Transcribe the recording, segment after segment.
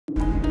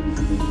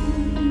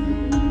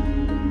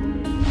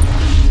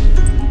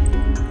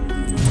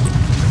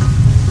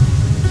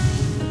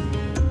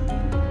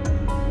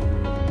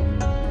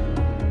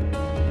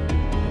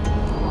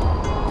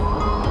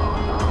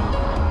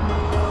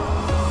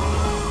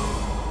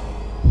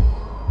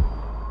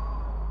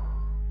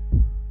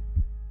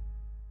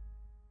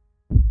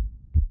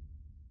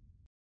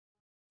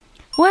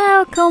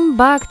Welcome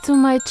back to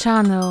my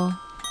channel.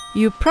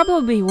 You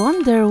probably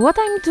wonder what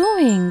I'm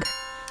doing.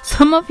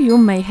 Some of you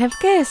may have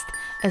guessed,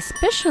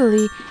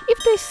 especially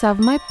if they saw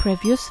my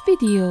previous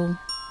video.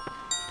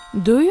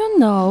 Do you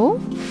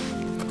know?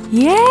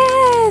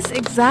 Yes,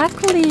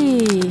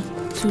 exactly!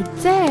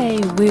 Today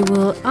we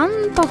will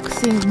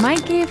unboxing my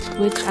gift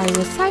which I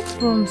received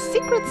from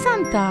Secret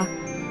Santa.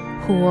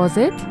 Who was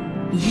it?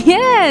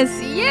 Yes,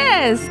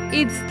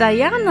 it's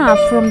Diana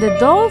from the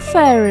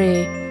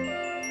Dollfairy.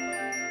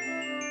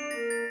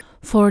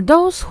 For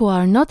those who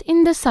are not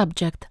in the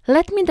subject,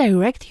 let me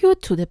direct you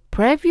to the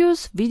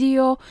previous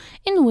video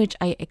in which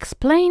I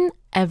explain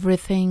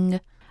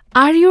everything.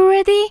 Are you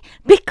ready?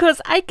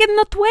 Because I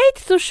cannot wait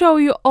to show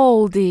you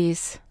all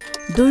this.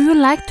 Do you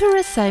like to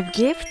receive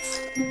gifts?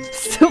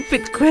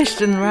 Stupid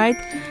question, right?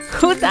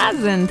 Who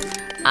doesn't?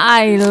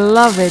 I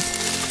love it.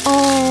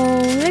 Oh,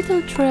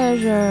 little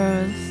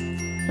treasures.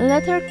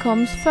 Letter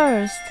comes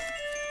first,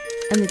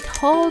 and it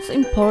holds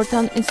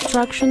important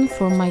instruction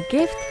for my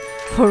gift,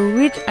 for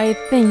which I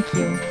thank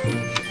you.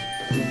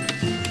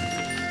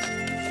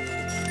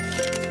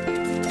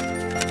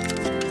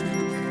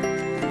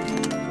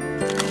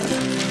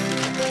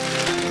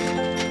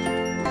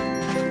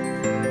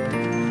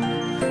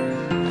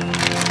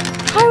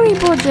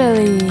 Haribo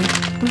jelly!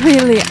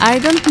 Really, I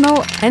don't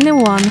know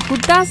anyone who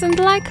doesn't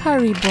like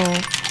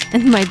Haribo,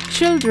 and my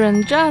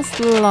children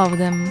just love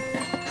them.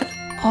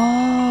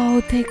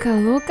 Oh, take a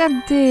look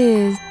at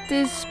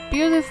this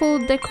beautiful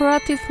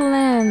decorative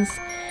lens.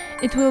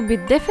 It will be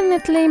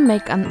definitely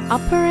make an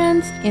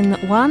appearance in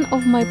one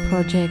of my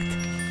projects.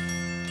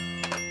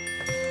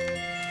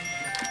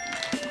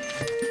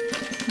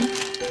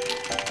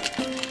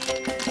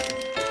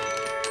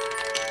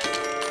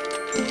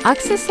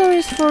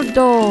 Accessories for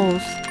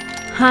dolls,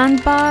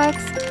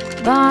 handbags,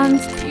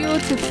 bands,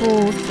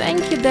 beautiful.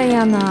 Thank you,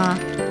 Diana.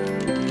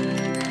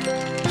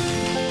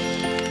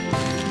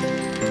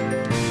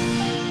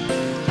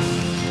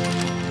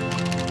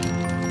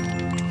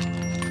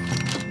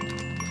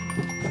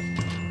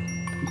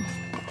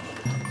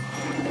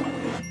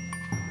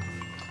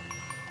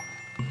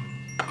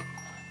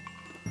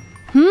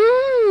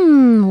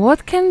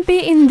 What can be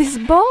in this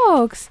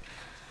box?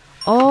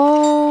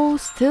 Oh,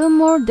 still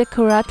more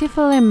decorative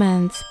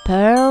elements,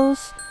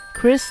 pearls,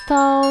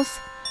 crystals,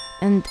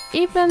 and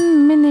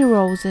even mini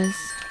roses.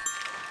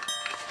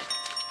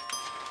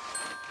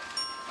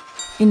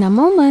 In a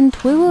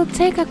moment we will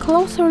take a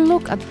closer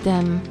look at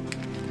them.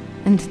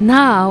 And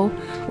now,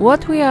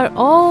 what we are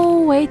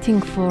all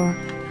waiting for.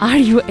 Are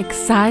you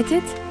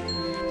excited?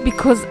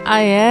 Because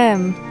I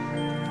am.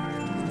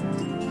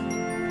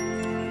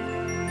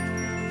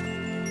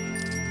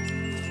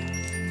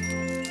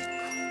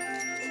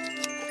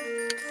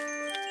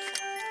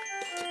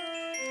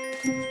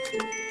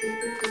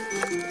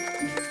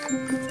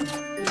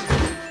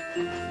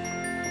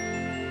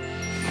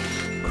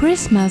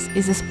 Christmas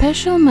is a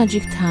special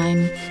magic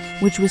time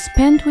which we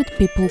spend with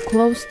people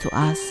close to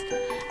us,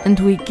 and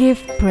we give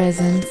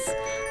presents,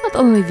 not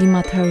only the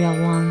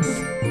material ones.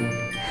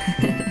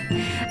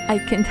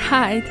 I can't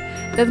hide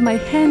that my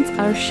hands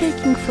are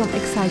shaking from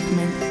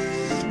excitement.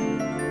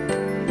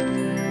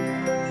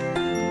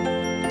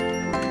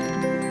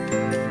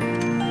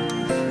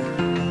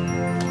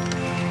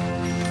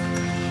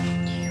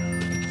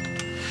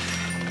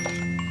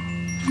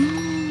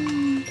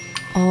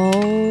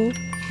 Oh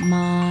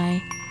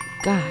my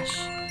gosh,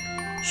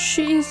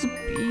 she is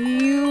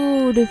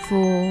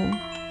beautiful.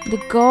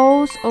 The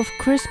ghost of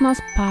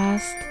Christmas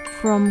past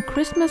from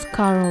Christmas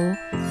Carol.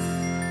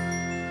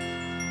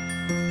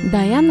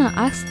 Diana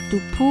asked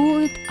to pull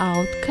it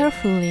out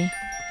carefully,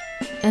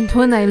 and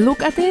when I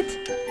look at it,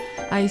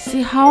 I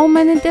see how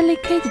many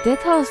delicate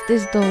details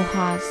this doll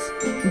has,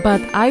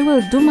 but I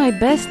will do my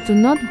best to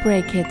not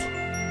break it.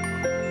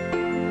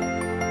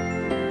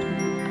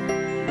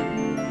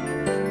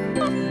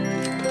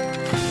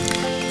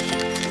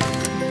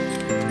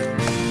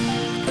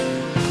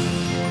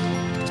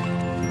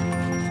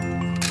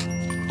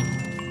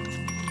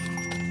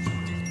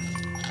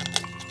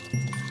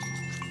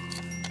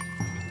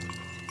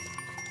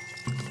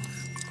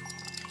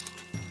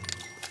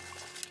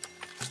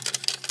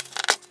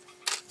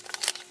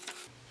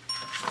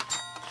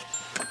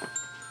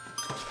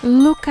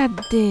 Look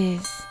at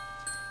this.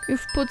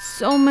 You've put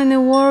so many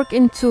work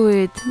into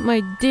it,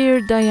 my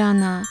dear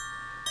Diana.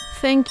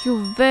 Thank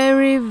you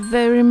very,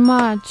 very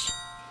much.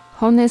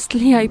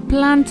 Honestly, I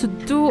planned to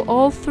do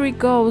all 3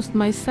 ghosts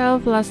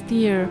myself last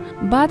year,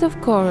 but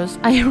of course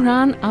I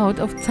ran out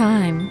of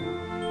time.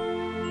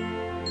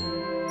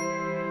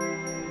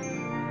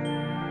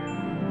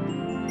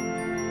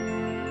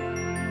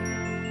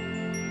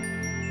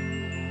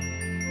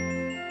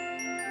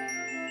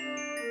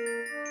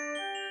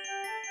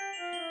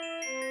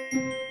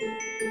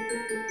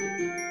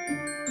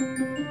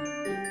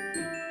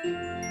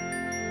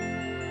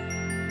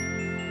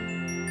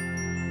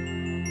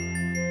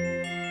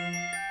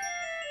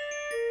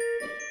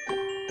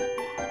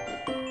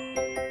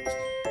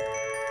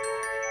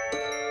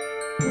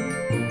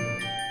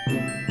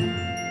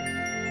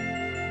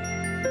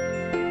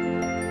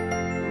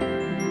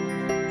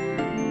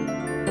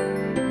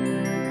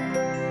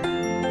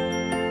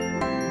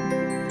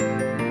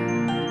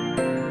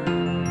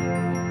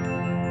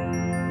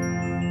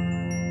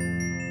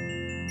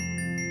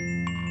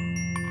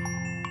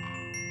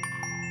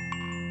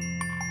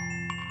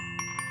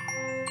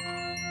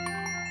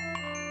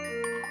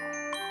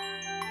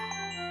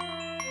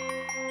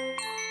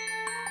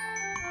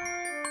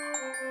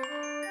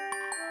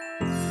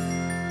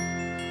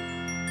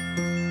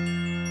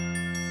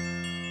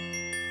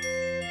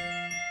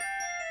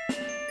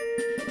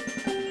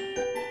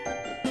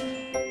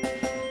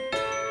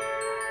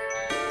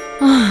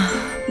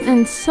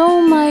 And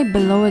so, my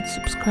beloved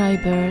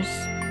subscribers,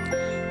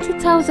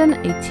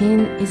 2018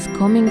 is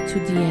coming to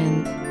the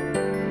end.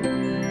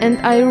 And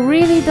I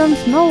really don't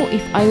know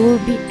if I will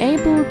be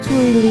able to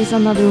release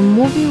another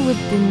movie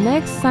with the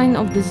next sign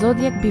of the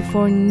zodiac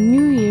before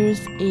New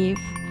Year's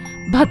Eve,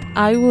 but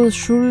I will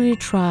surely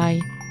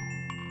try.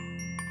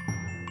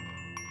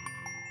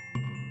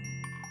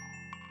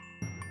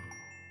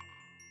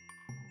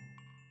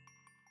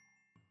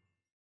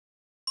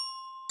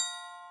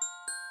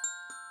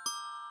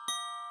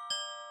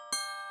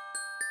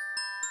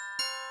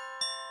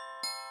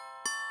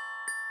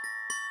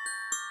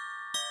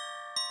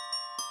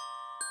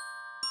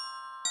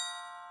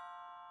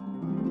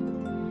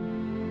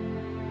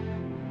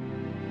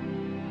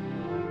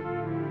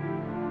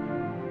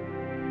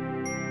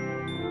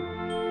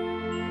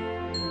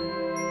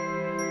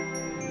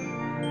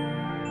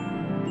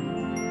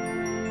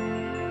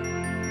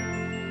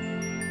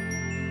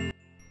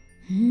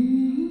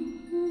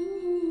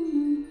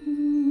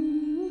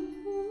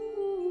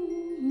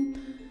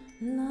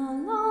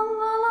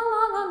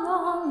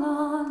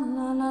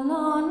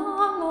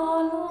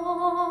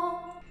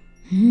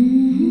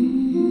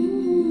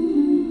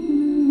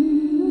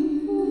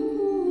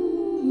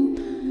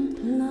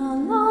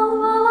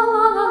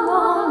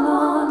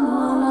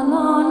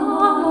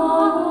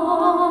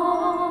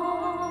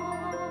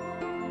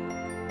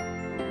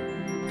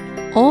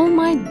 All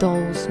my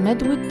dolls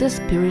met with the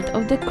spirit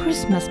of the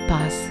Christmas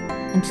past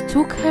and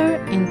took her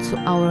into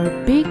our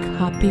big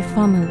happy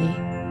family.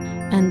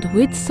 And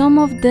with some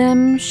of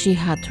them she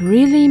had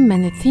really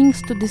many things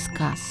to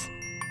discuss.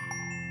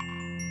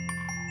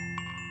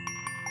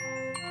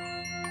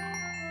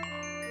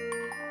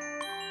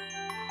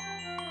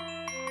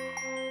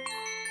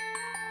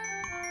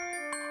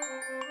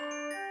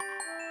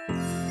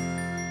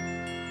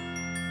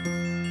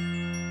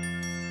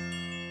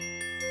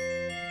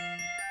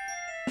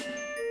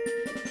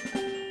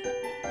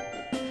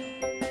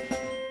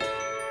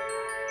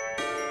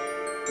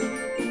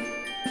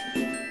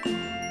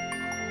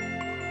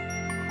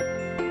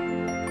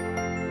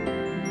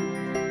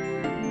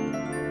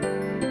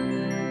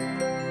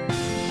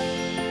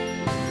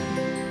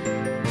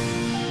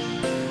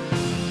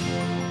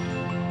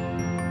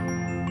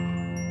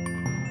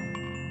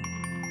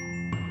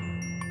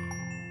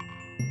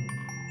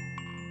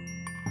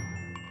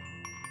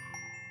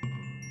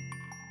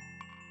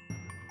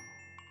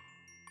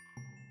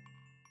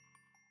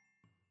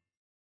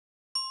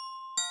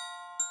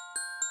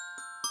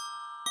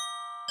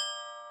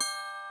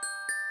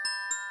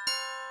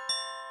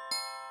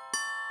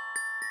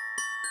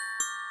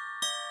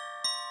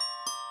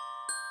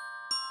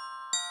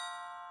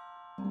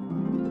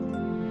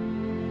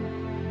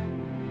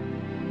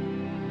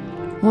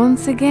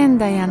 Once again,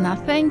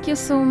 Diana, thank you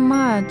so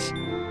much.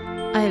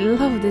 I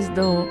love this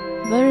doll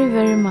very,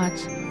 very much.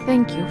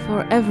 Thank you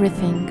for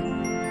everything.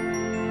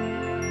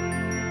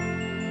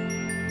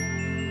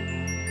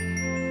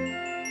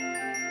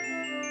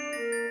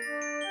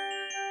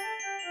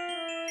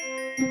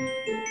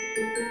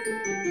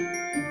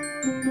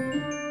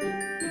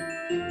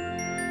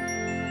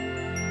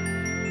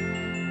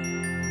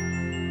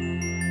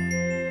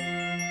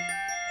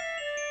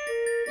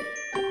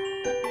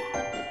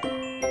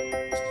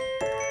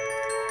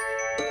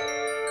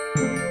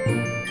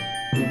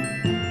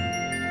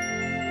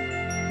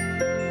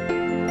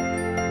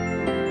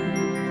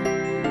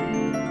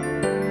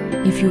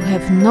 If you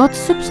have not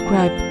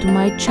subscribed to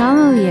my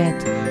channel yet,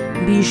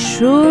 be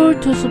sure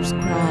to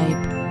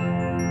subscribe.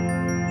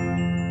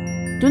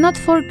 Do not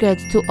forget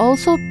to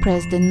also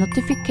press the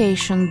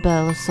notification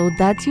bell so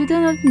that you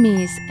do not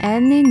miss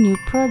any new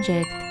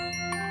project.